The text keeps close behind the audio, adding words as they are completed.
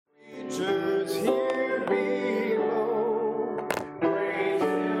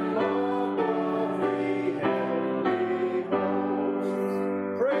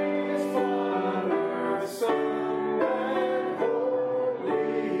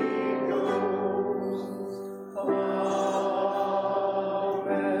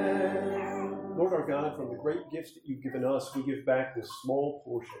our God, from the great gifts that you've given us, we give back this small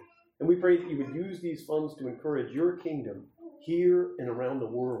portion. And we pray that you would use these funds to encourage your kingdom here and around the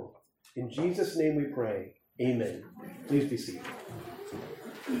world. In Jesus' name we pray. Amen. Please be seated.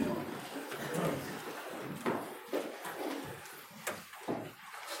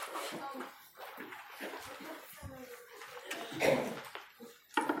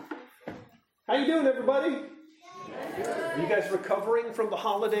 How you doing, everybody? Are you guys recovering from the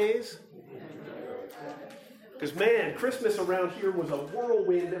holidays? Because, man, Christmas around here was a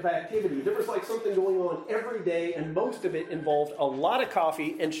whirlwind of activity. There was like something going on every day, and most of it involved a lot of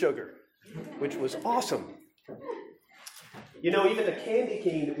coffee and sugar, which was awesome. You know, even the candy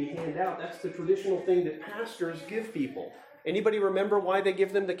cane that we hand out, that's the traditional thing that pastors give people. Anybody remember why they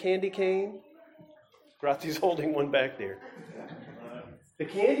give them the candy cane? Grazi's holding one back there. The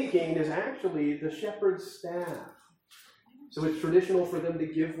candy cane is actually the shepherd's staff. So it's traditional for them to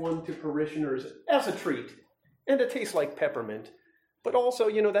give one to parishioners as a treat. And it tastes like peppermint. But also,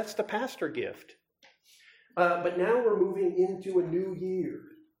 you know, that's the pastor gift. But now we're moving into a new year.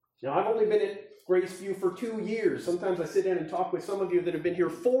 Now, I've only been at Graceview for 2 years. Sometimes I sit down and talk with some of you that have been here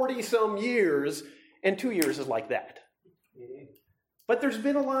 40-some years, and 2 years is like that. But there's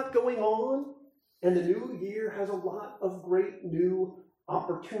been a lot going on, and the new year has a lot of great new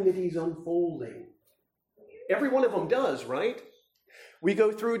opportunities unfolding. Every one of them does, right? We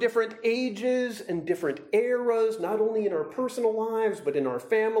go through different ages and different eras, not only in our personal lives, but in our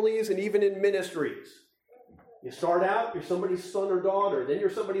families and even in ministries. You start out, you're somebody's son or daughter, then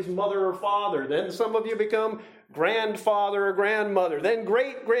you're somebody's mother or father, then some of you become grandfather or grandmother, then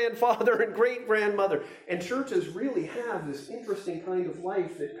great-grandfather and great-grandmother. And churches really have this interesting kind of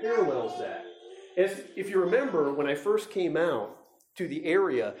life that parallels that. If you remember, when I first came out to the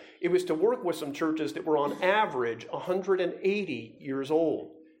area, it was to work with some churches that were on average 180 years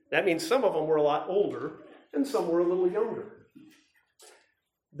old. That means some of them were a lot older and some were a little younger.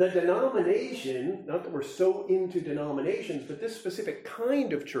 The denomination, not that we're so into denominations, but this specific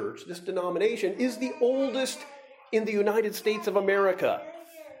kind of church, this denomination, is the oldest in the United States of America.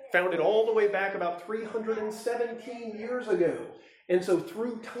 Founded all the way back about 317 years ago. And so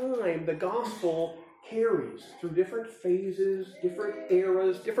through time, the gospel carries through different phases, different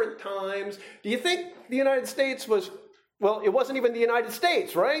eras, different times. Do you think the United States was, well, it wasn't even the United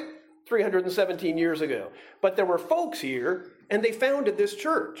States, right? 317 years ago. But there were folks here, and they founded this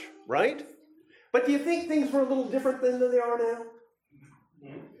church, right? But do you think things were a little different than they are now?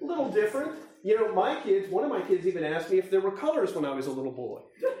 A little different. You know, one of my kids even asked me if there were colors when I was a little boy.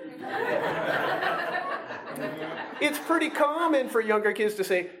 It's pretty common for younger kids to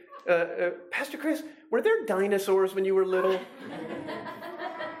say, Pastor Chris, were there dinosaurs when you were little?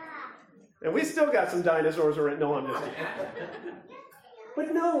 And we still got some dinosaurs around. No, I'm just kidding.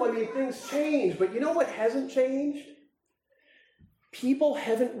 But no, I mean, things change. But you know what hasn't changed? People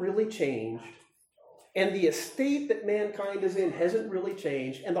haven't really changed. And the estate that mankind is in hasn't really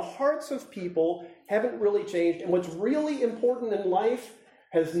changed. And the hearts of people haven't really changed. And what's really important in life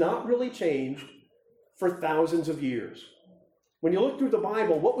has not really changed for thousands of years. When you look through the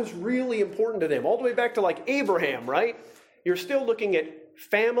Bible, what was really important to them? All the way back to like Abraham, right? You're still looking at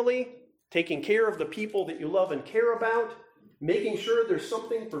family, taking care of the people that you love and care about, making sure there's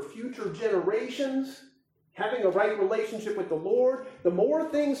something for future generations, having a right relationship with the Lord. The more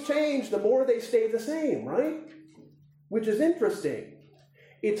things change, the more they stay the same, right? Which is interesting.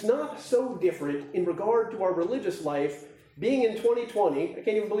 It's not so different in regard to our religious life being in 2020. I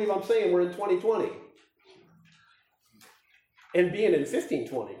can't even believe I'm saying we're in 2020. And being in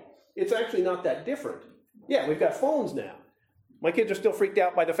 1520. It's actually not that different. Yeah, we've got phones now. My kids are still freaked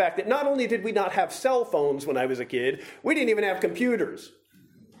out by the fact that not only did we not have cell phones when I was a kid, we didn't even have computers.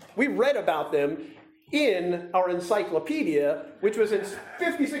 We read about them in our encyclopedia, which was in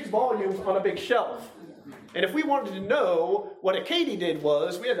 56 volumes on a big shelf. And if we wanted to know what a katydid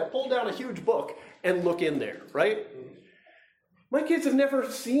was, we had to pull down a huge book and look in there, right? My kids have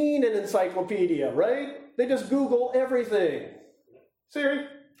never seen an encyclopedia, right? They just Google everything. Siri,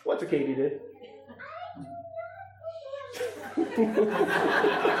 what's a katydid?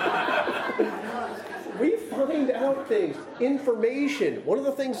 We find out things. Information. One of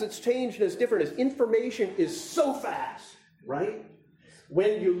the things that's changed and is different is information is so fast, right?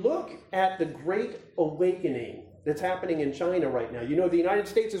 When you look at the Great Awakening that's happening in China right now, you know the United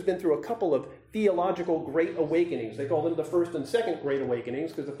States has been through a couple of theological Great Awakenings. They call them the First and Second Great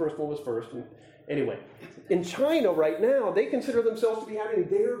Awakenings because the first one was first. And anyway, in China right now, they consider themselves to be having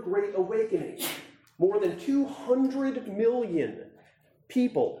their Great Awakening. More than 200 million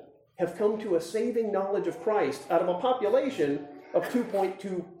people have come to a saving knowledge of Christ out of a population of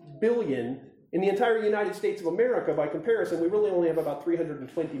 2.2 billion In the entire United States of America, by comparison, we really only have about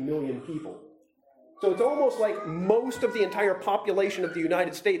 320 million people. So it's almost like most of the entire population of the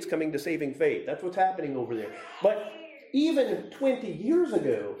United States coming to saving faith. That's what's happening over there. But even 20 years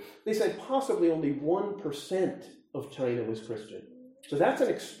ago, they said possibly only 1% of China was Christian. So that's an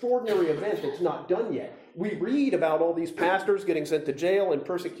extraordinary event that's not done yet. We read about all these pastors getting sent to jail and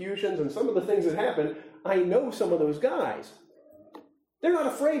persecutions and some of the things that happen. I know some of those guys. They're not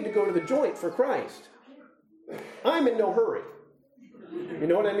afraid to go to the joint for Christ. I'm in no hurry. You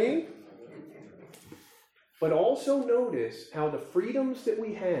know what I mean? But also notice how the freedoms that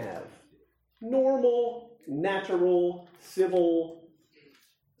we have, normal, natural, civil,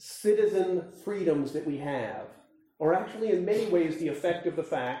 citizen freedoms that we have, are actually in many ways the effect of the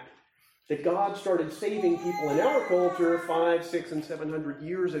fact that God started saving people in our culture 500, 600, and 700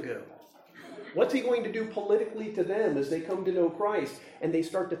 years ago. What's he going to do politically to them as they come to know Christ and they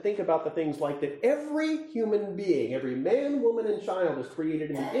start to think about the things like that every human being, every man, woman, and child is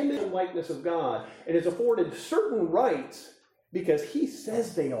created in the image and likeness of God and is afforded certain rights because he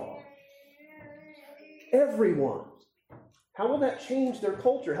says they are. Everyone. How will that change their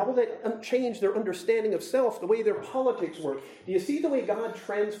culture? How will that change their understanding of self, the way their politics work? Do you see the way God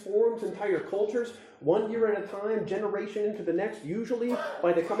transforms entire cultures, 1 year at a time, generation into the next, usually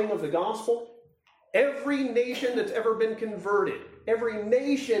by the coming of the gospel? Every nation that's ever been converted,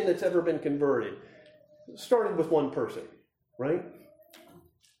 started with one person, right?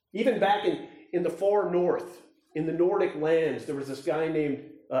 Even back in the far north, in the Nordic lands, there was this guy named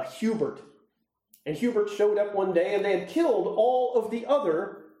Hubert. And Hubert showed up one day and they had killed all of the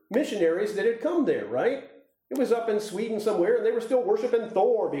other missionaries that had come there, right? It was up in Sweden somewhere and they were still worshiping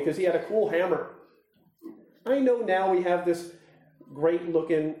Thor because he had a cool hammer. I know now we have this great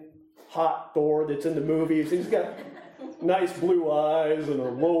looking hot Thor that's in the movies. He's got nice blue eyes and a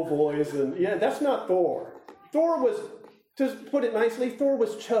low voice. And yeah, that's not Thor. Thor was, to put it nicely, Thor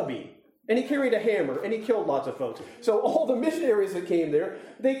was chubby. And he carried a hammer, and he killed lots of folks. So all the missionaries that came there,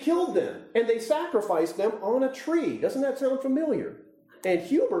 they killed them, and they sacrificed them on a tree. Doesn't that sound familiar? And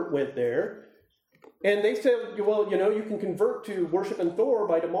Hubert went there, and they said, well, you can convert to worshiping Thor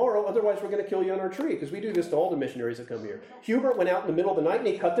by tomorrow, otherwise we're going to kill you on our tree, because we do this to all the missionaries that come here. Hubert went out in the middle of the night, and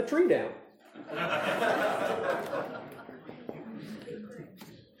he cut the tree down.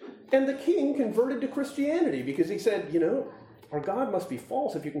 And the king converted to Christianity, because he said, our God must be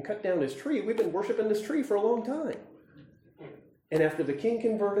false if you can cut down his tree. We've been worshiping this tree for a long time. And after the king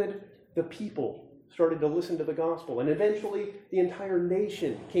converted, the people started to listen to the gospel. And eventually, the entire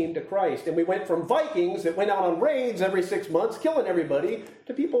nation came to Christ. And we went from Vikings that went out on raids every 6 months, killing everybody,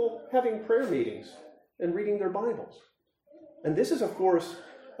 to people having prayer meetings and reading their Bibles. And this is, of course,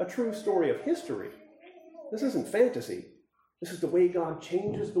 a true story of history. This isn't fantasy. This is the way God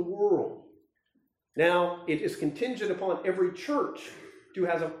changes the world. Now, it is contingent upon every church to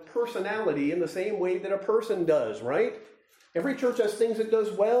have a personality in the same way that a person does, right? Every church has things it does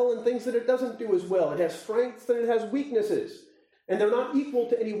well and things that it doesn't do as well. It has strengths and it has weaknesses. And they're not equal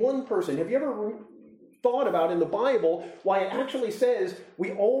to any one person. Have you ever thought about in the Bible why it actually says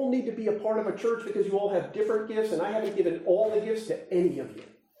we all need to be a part of a church because you all have different gifts and I haven't given all the gifts to any of you?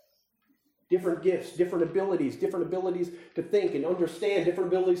 Different gifts, different abilities to think and understand,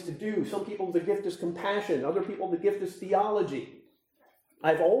 different abilities to do. Some people, the gift is compassion. Other people, the gift is theology.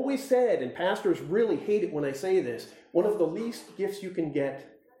 I've always said, and pastors really hate it when I say this, one of the least gifts you can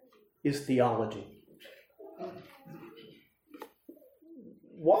get is theology.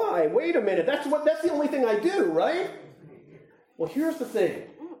 Why? Wait a minute. That's the only thing I do, right? Well, here's the thing.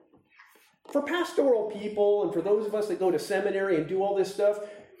 For pastoral people and for those of us that go to seminary and do all this stuff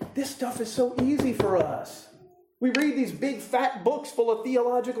is so easy for us. We read these big fat books full of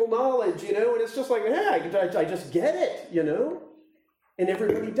theological knowledge, and it's just like, I just get it, and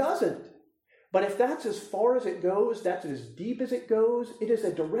everybody doesn't. But if that's as far as it goes, that's as deep as it goes, it is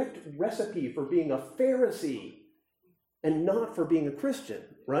a direct recipe for being a Pharisee and not for being a Christian,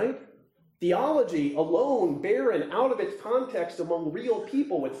 right? Theology alone, barren out of its context among real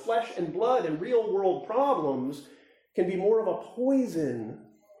people with flesh and blood and real world problems, can be more of a poison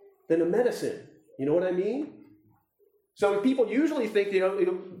than a medicine. You know what I mean? So people usually think,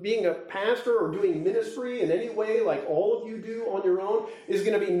 being a pastor or doing ministry in any way, like all of you do on your own, is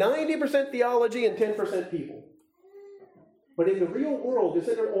going to be 90% theology and 10% people. But in the real world,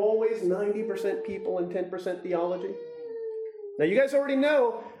 isn't it always 90% people and 10% theology? Now, you guys already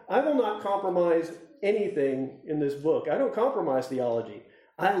know, I will not compromise anything in this book. I don't compromise theology.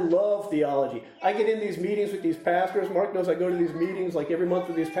 I love theology. I get in these meetings with these pastors. Mark knows I go to these meetings like every month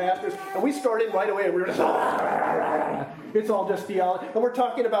with these pastors. And we start in right away and we're just, it's all just theology. And we're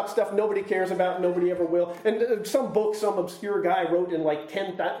talking about stuff nobody cares about, nobody ever will. And some book some obscure guy wrote in like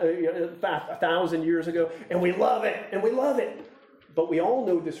 1,000 years ago. And we love it. And we love it. But we all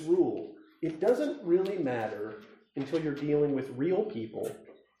know this rule. It doesn't really matter until you're dealing with real people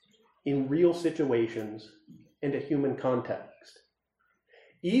in real situations and a human context.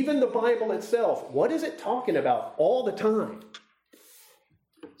 Even the Bible itself, what is it talking about all the time?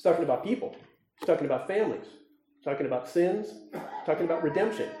 It's talking about people. It's talking about families. It's talking about sins. It's talking about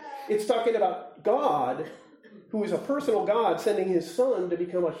redemption. It's talking about God, who is a personal God, sending his Son to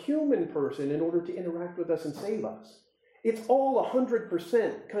become a human person in order to interact with us and save us. It's all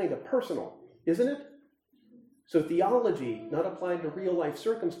 100% kind of personal, isn't it? So theology, not applied to real-life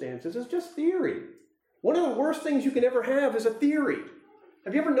circumstances, is just theory. One of the worst things you can ever have is a theory.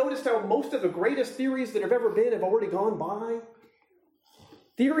 Have you ever noticed how most of the greatest theories that have ever been have already gone by?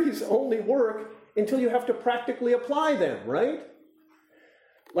 Theories only work until you have to practically apply them, right?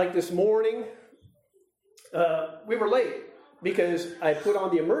 Like this morning, we were late because I put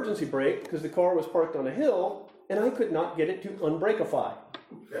on the emergency brake because the car was parked on a hill and I could not get it to unbreakify.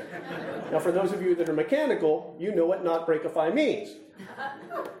 Now, for those of you that are mechanical, you know what not breakify means.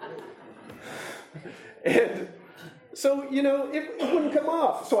 And so, it wouldn't come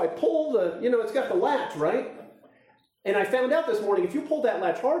off. So I pulled it's got the latch, right? And I found out this morning, if you pull that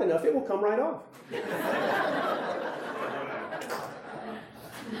latch hard enough, it will come right off.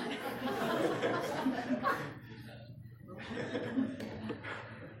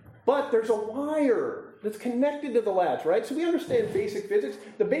 But there's a wire that's connected to the latch, right? So we understand basic physics.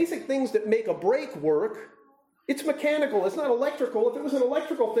 The basic things that make a brake work, it's mechanical. It's not electrical. If it was an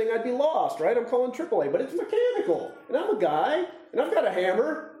electrical thing, I'd be lost, right? I'm calling AAA, but it's mechanical. And I'm a guy, and I've got a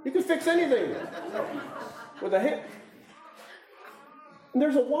hammer. You can fix anything with a hammer. And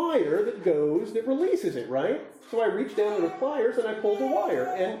there's a wire that releases it, right? So I reach down to the pliers, and I pull the wire,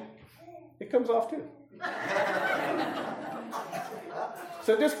 and it comes off too.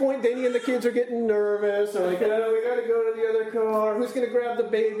 So at this point, Danny and the kids are getting nervous. They're like, we got to go to the other car. Who's going to grab the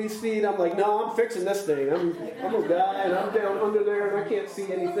baby seat? I'm like, no, I'm fixing this thing. I'm a guy, and I'm down under there, and I can't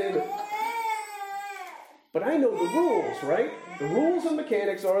see anything. But I know the rules, right? The rules of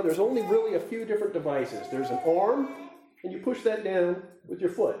mechanics are there's only really a few different devices. There's an arm, and you push that down with your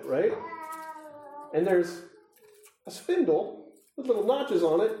foot, right? And there's a spindle with little notches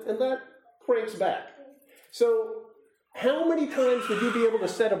on it, and that cranks back. So how many times would you be able to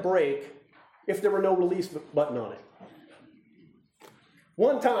set a brake if there were no release button on it?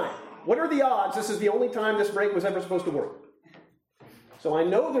 One time. What are the odds this is the only time this brake was ever supposed to work? So I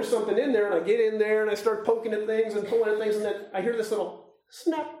know there's something in there, and I get in there, and I start poking at things and pulling at things, and then I hear this little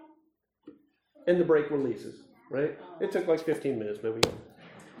snap, and the brake releases, right? It took like 15 minutes, maybe.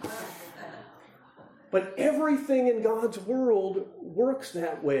 But everything in God's world works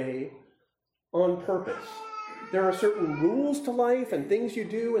that way on purpose. There are certain rules to life and things you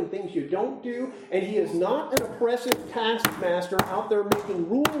do and things you don't do. And he is not an oppressive taskmaster out there making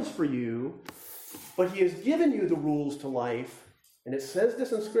rules for you, but he has given you the rules to life. And it says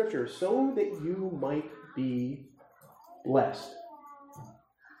this in Scripture, so that you might be blessed.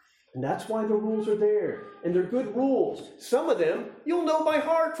 And that's why the rules are there. And they're good rules. Some of them you'll know by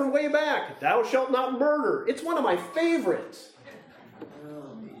heart from way back. Thou shalt not murder. It's one of my favorites.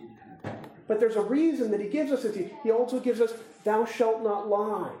 But there's a reason that he gives us it. He also gives us, thou shalt not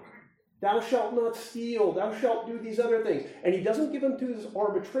lie. Thou shalt not steal. Thou shalt do these other things. And he doesn't give them to us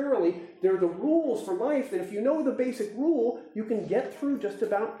arbitrarily. They're the rules for life that if you know the basic rule, you can get through just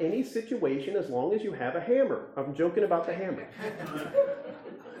about any situation as long as you have a hammer. I'm joking about the hammer.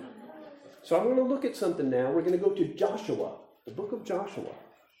 So I'm going to look at something now. We're going to go to Joshua, the book of Joshua.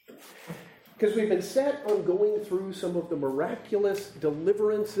 Because we've been set on going through some of the miraculous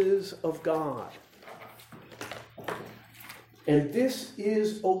deliverances of God. And this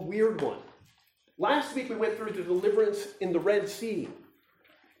is a weird one. Last week we went through the deliverance in the Red Sea,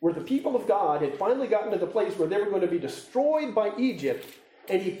 where the people of God had finally gotten to the place where they were going to be destroyed by Egypt,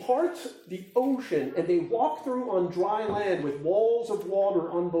 and he parts the ocean, and they walk through on dry land with walls of water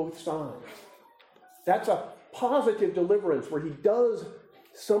on both sides. That's a positive deliverance where he does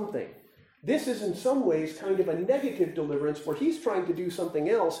something. This is in some ways kind of a negative deliverance where he's trying to do something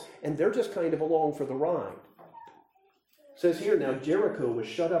else and they're just kind of along for the ride. It says here now, Jericho was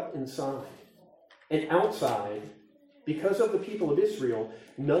shut up inside and outside because of the people of Israel.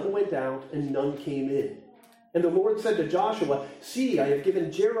 None went out and none came in. And the Lord said to Joshua, see, I have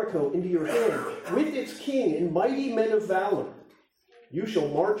given Jericho into your hand with its king and mighty men of valor. You shall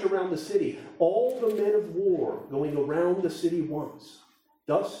march around the city, all the men of war going around the city once.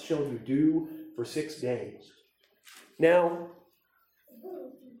 Thus shall you do for 6 days. Now,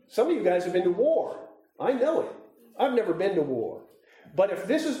 some of you guys have been to war. I know it. I've never been to war. But if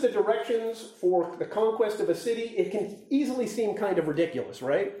this is the directions for the conquest of a city, it can easily seem kind of ridiculous,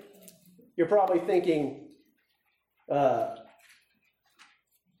 right? You're probably thinking Air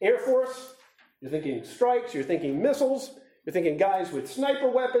Force, you're thinking strikes, you're thinking missiles, you're thinking guys with sniper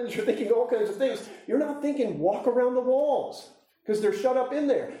weapons, you're thinking all kinds of things. You're not thinking walk around the walls because they're shut up in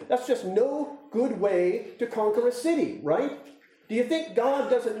there. That's just no good way to conquer a city, right? Do you think God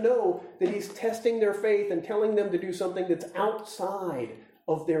doesn't know that he's testing their faith and telling them to do something that's outside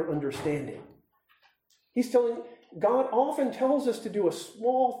of their understanding? God often tells us to do a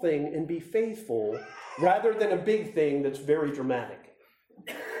small thing and be faithful rather than a big thing that's very dramatic.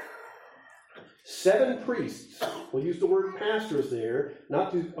 7 priests, we'll use the word pastors there,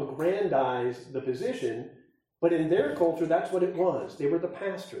 not to aggrandize the position, but in their culture, that's what it was. They were the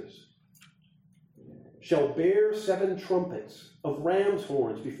pastors. Shall bear 7 trumpets of ram's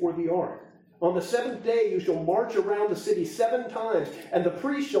horns before the ark. On the 7th day you shall march around the city 7 times, and the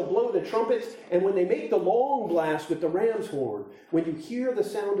priests shall blow the trumpets, and when they make the long blast with the ram's horn, when you hear the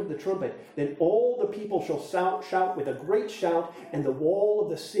sound of the trumpet, then all the people shall shout with a great shout, and the wall of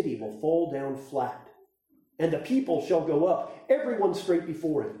the city will fall down flat. And the people shall go up, everyone straight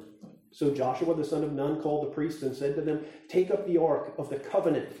before him. So Joshua the son of Nun called the priests and said to them, take up the ark of the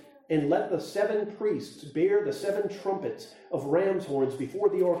covenant, and let the 7 priests bear the 7 trumpets of ram's horns before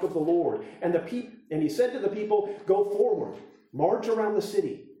the ark of the Lord. And he said to the people, go forward, march around the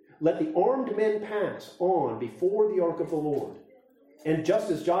city. Let the armed men pass on before the ark of the Lord. And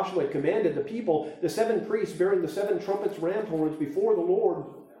just as Joshua had commanded the people, the 7 priests bearing the 7 trumpets ram's horns before the Lord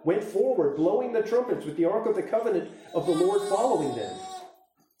went forward, blowing the trumpets with the ark of the covenant of the Lord following them.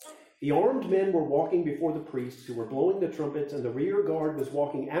 The armed men were walking before the priests who were blowing the trumpets, and the rear guard was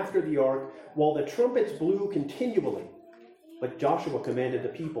walking after the ark, while the trumpets blew continually. But Joshua commanded the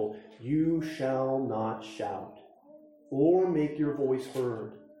people, you shall not shout, or make your voice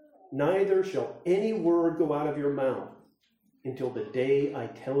heard, neither shall any word go out of your mouth until the day I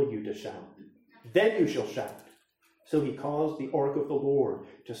tell you to shout. Then you shall shout. So he caused the ark of the Lord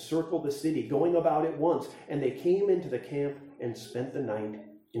to circle the city, going about it once, and they came into the camp and spent the night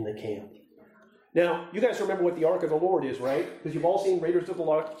in the camp. Now, you guys remember what the Ark of the Lord is, right? Because you've all seen Raiders of the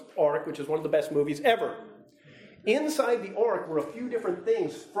Ark, which is one of the best movies ever. Inside the Ark were a few different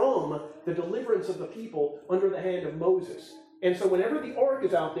things from the deliverance of the people under the hand of Moses. And so whenever the Ark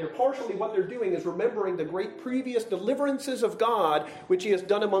is out there, partially what they're doing is remembering the great previous deliverances of God, which he has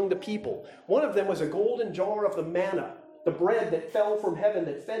done among the people. One of them was a golden jar of the manna, the bread that fell from heaven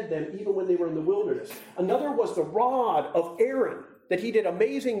that fed them even when they were in the wilderness. Another was the rod of Aaron, that he did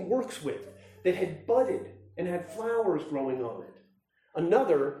amazing works with, that had budded and had flowers growing on it.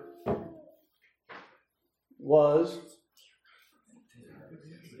 Another was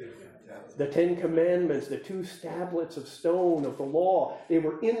the 10 Commandments, the 2 tablets of stone of the law. They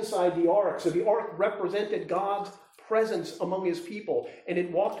were inside the ark. So the ark represented God's presence among his people, and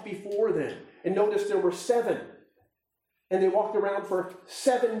it walked before them. And notice there were 7. And they walked around for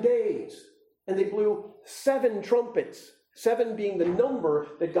 7 days, and they blew 7 trumpets. 7 being the number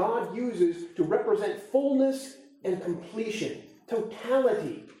that God uses to represent fullness and completion,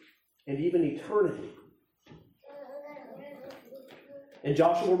 totality, and even eternity. And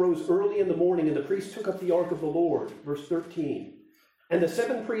Joshua rose early in the morning, and the priests took up the ark of the Lord. Verse 13. And the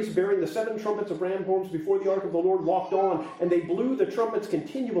 7 priests bearing the 7 trumpets of ram horns before the ark of the Lord walked on, and they blew the trumpets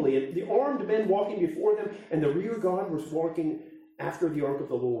continually, and the armed men walking before them, and the rear guard was walking after the ark of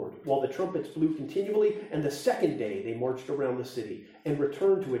the Lord, while the trumpets blew continually. And the 2nd day they marched around the city and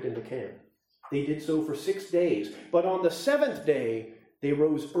returned to it in the camp. They did so for 6 days. But on the 7th day they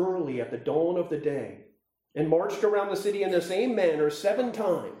rose early at the dawn of the day and marched around the city in the same manner 7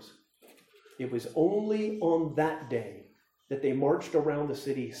 times. It was only on that day that they marched around the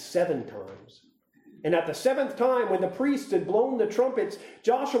city 7 times. And at the 7th time, when the priests had blown the trumpets,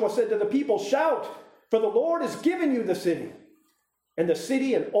 Joshua said to the people, shout, for the Lord has given you the city. And the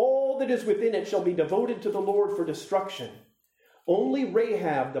city and all that is within it shall be devoted to the Lord for destruction. Only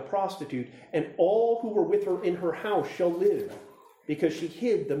Rahab the prostitute and all who were with her in her house shall live, because she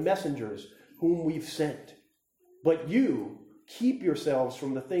hid the messengers whom we've sent. But you keep yourselves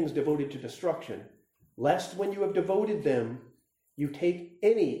from the things devoted to destruction, lest when you have devoted them, you take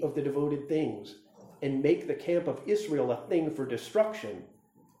any of the devoted things and make the camp of Israel a thing for destruction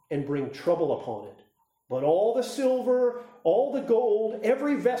and bring trouble upon it. But all the silver, all the gold,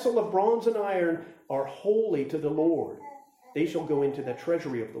 every vessel of bronze and iron are holy to the Lord. they shall go into the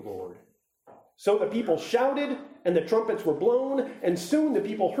treasury of the Lord. So the people shouted, and the trumpets were blown, and soon the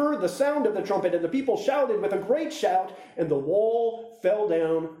people heard the sound of the trumpet, and the people shouted with a great shout, and the wall fell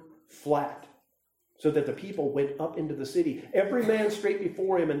down flat, so that the people went up into the city, every man straight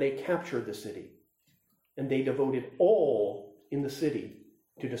before him, and they captured the city. And they devoted all in the city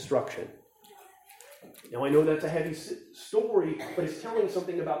to destruction. Now, I know that's a heavy story, but it's telling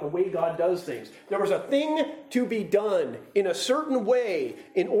something about the way God does things. There was a thing to be done in a certain way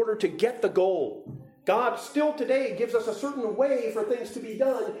in order to get the goal. God still today gives us a certain way for things to be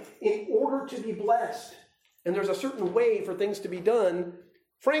done in order to be blessed. And there's a certain way for things to be done,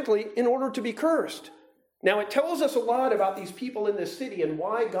 frankly, in order to be cursed. Now, it tells us a lot about these people in this city and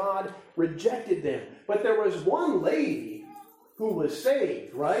why God rejected them. But there was one lady who was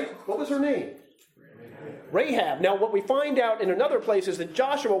saved, right? What was her name? Rahab. Now, what we find out in another place is that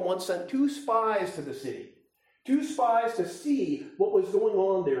Joshua once sent 2 spies to the city. 2 spies to see what was going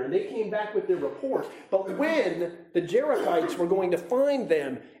on there. And they came back with their report. But when the Jerichites were going to find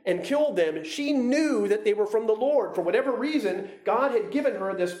them and kill them, she knew that they were from the Lord. For whatever reason, God had given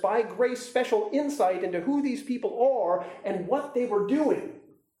her this by grace special insight into who these people are and what they were doing.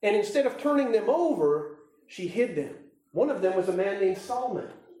 And instead of turning them over, she hid them. One of them was a man named Solomon.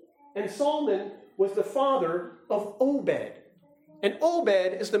 And Solomon was the father of Obed. And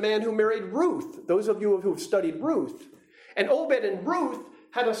Obed is the man who married Ruth, those of you who have studied Ruth. And Obed and Ruth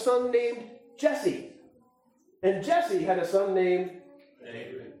had a son named Jesse. And Jesse had a son named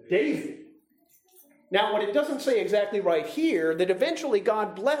David. Now, what it doesn't say exactly right here, that eventually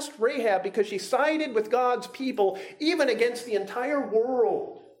God blessed Rahab because she sided with God's people even against the entire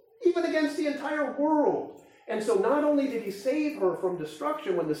world. Even against the entire world. And so not only did he save her from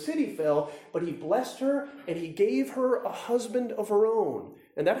destruction when the city fell, but he blessed her and he gave her a husband of her own.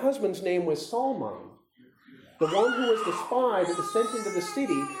 And that husband's name was Salmon, the one who was the spy that was sent into the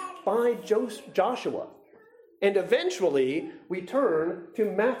city by Joshua. And eventually we turn to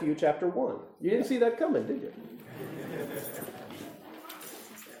Matthew chapter 1. You didn't see that coming, did you?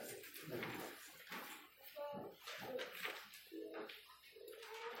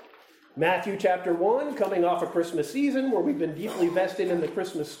 Matthew chapter 1, coming off a Christmas season where we've been deeply vested in the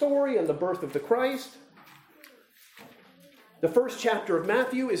Christmas story and the birth of the Christ. The first chapter of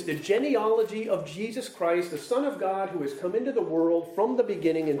Matthew is the genealogy of Jesus Christ, the Son of God who has come into the world from the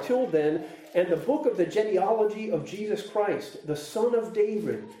beginning until then, and the book of the genealogy of Jesus Christ, the son of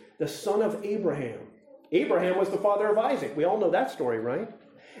David, the son of Abraham. Abraham was the father of Isaac. We all know that story, right?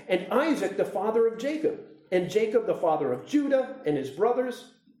 And Isaac, the father of Jacob, and Jacob, the father of Judah and his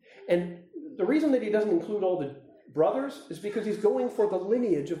brothers. And the reason that he doesn't include all the brothers is because he's going for the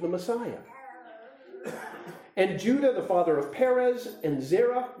lineage of the Messiah. And Judah, the father of Perez, and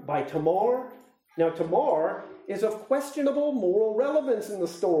Zerah by Tamar. Now, Tamar is of questionable moral relevance in the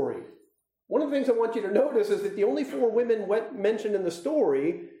story. One of the things I want you to notice is that the only 4 women mentioned in the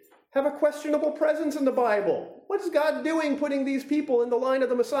story have a questionable presence in the Bible. What is God doing putting these people in the line of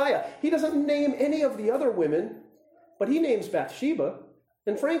the Messiah? He doesn't name any of the other women, but he names Bathsheba.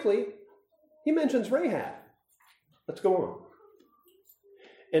 And frankly, he mentions Rahab. Let's go on.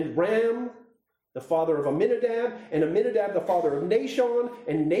 And Ram, the father of Amminadab, and Amminadab, the father of Nahshon,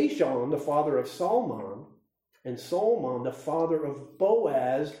 and Nahshon, the father of Salmon, and Salmon, the father of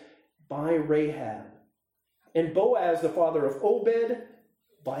Boaz, by Rahab. And Boaz, the father of Obed,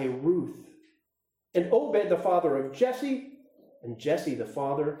 by Ruth. And Obed, the father of Jesse, and Jesse, the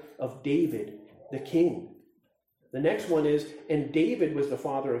father of David, the king. The next one is, and David was the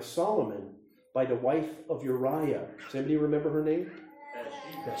father of Solomon by the wife of Uriah. Does anybody remember her name?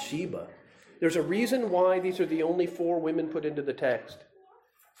 Bathsheba. There's a reason why these are the only 4 women put into the text.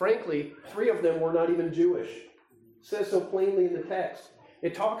 Frankly, 3 of them were not even Jewish. It says so plainly in the text.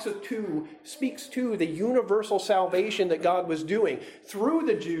 It speaks to the universal salvation that God was doing through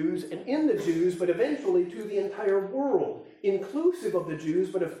the Jews and in the Jews, but eventually to the entire world, inclusive of the Jews,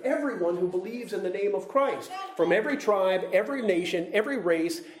 but of everyone who believes in the name of Christ. From every tribe, every nation, every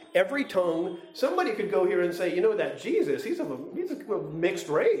race, every tongue. Somebody could go here and say, you know, that Jesus, he's a mixed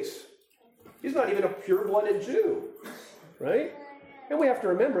race. He's not even a pure-blooded Jew, right? And we have to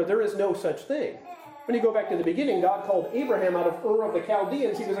remember, there is no such thing. When you go back to the beginning, God called Abraham out of Ur of the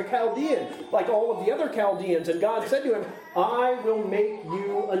Chaldeans. He was a Chaldean, like all of the other Chaldeans. And God said to him, I will make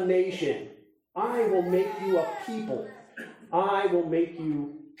you a nation. I will make you a people. I will make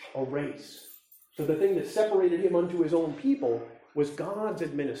you a race. So the thing that separated him unto his own people was God's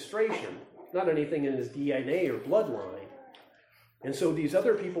administration, not anything in his DNA or bloodline. And so these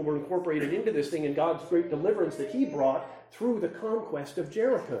other people were incorporated into this thing in God's great deliverance that he brought through the conquest of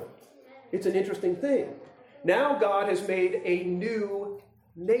Jericho. It's an interesting thing. Now God has made a new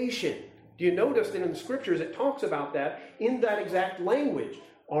nation. Do you notice that in the scriptures it talks about that in that exact language?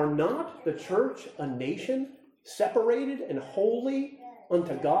 Are not the church a nation separated and holy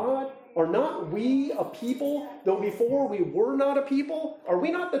unto God? Are not we a people, though before we were not a people? Are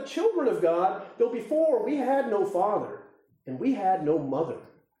we not the children of God, though before we had no father and we had no mother?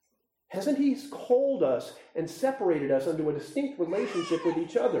 Hasn't he called us and separated us into a distinct relationship with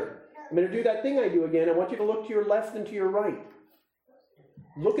each other? I'm going to do that thing I do again. I want you to look to your left and to your right.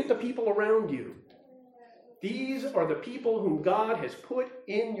 Look at the people around you. These are the people whom God has put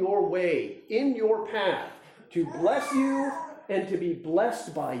in your way, in your path, to bless you and to be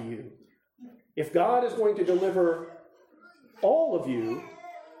blessed by you. If God is going to deliver all of you,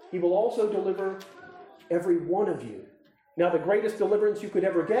 he will also deliver every one of you. Now, the greatest deliverance you could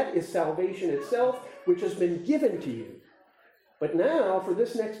ever get is salvation itself, which has been given to you. But now, for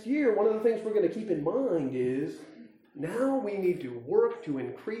this next year, one of the things we're going to keep in mind is now we need to work to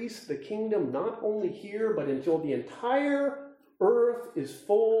increase the kingdom not only here, but until the entire earth is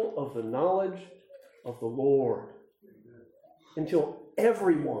full of the knowledge of the Lord. Until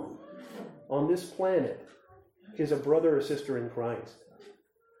everyone on this planet is a brother or sister in Christ.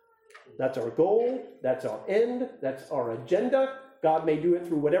 That's our goal. That's our end. That's our agenda. God may do it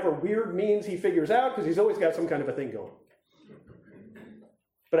through whatever weird means he figures out, because he's always got some kind of a thing going.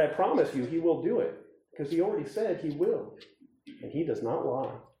 But I promise you, he will do it, because he already said he will. And he does not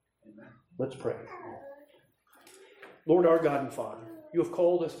lie. Let's pray. Lord, our God and Father, you have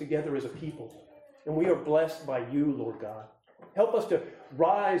called us together as a people, and we are blessed by you, Lord God. Help us to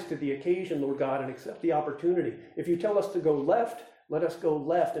rise to the occasion, Lord God, and accept the opportunity. If you tell us to go left, let us go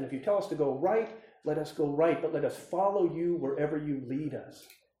left. And if you tell us to go right, let us go right. But let us follow you wherever you lead us,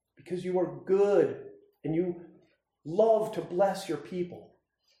 because you are good and you love to bless your people.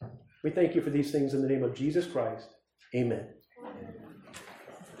 We thank you for these things in the name of Jesus Christ. Amen.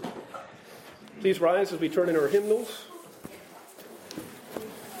 Please rise as we turn in our hymnals.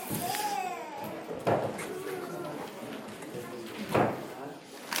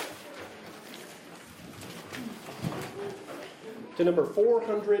 To number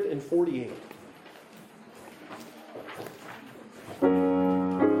 448.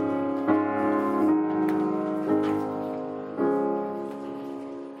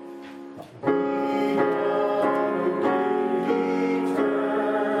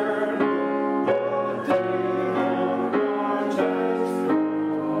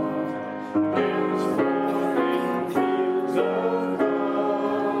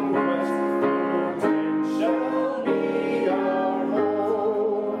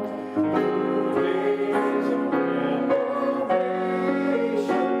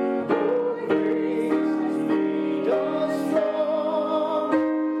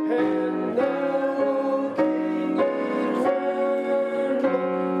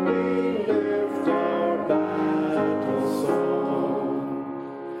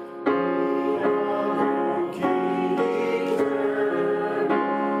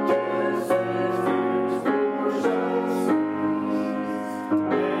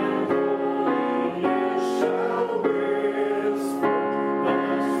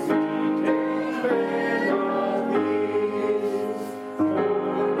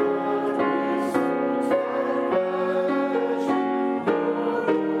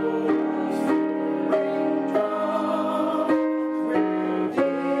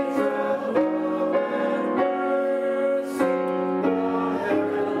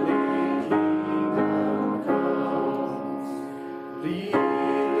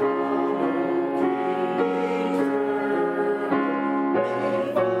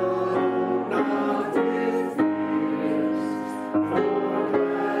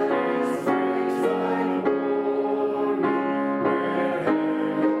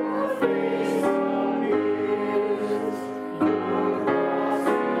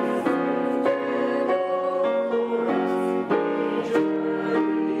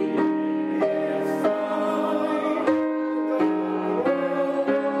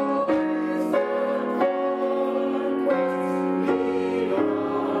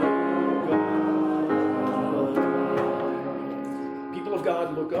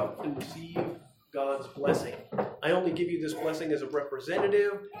 As a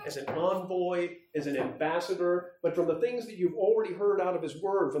representative, as an envoy, as an ambassador, but from the things that you've already heard out of his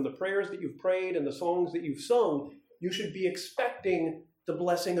word, from the prayers that you've prayed and the songs that you've sung, you should be expecting the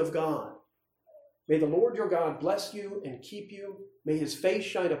blessing of God. May the Lord your God bless you and keep you. May his face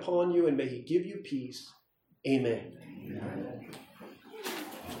shine upon you, and may he give you peace. Amen. Amen.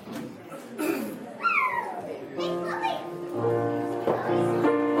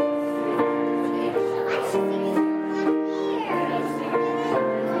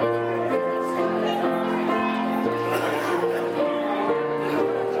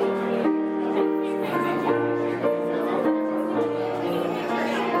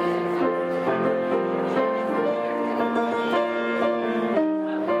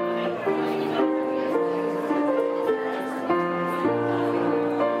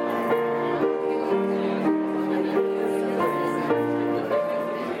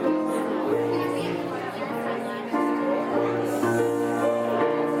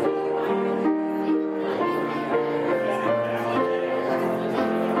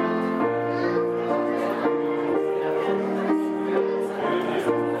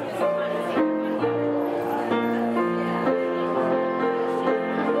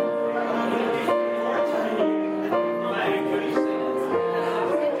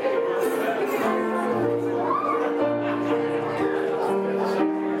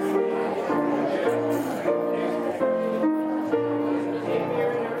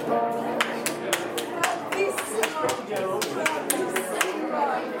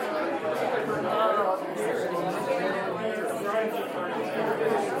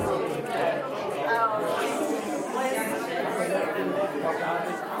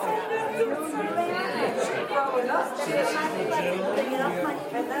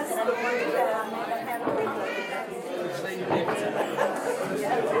 that's the one that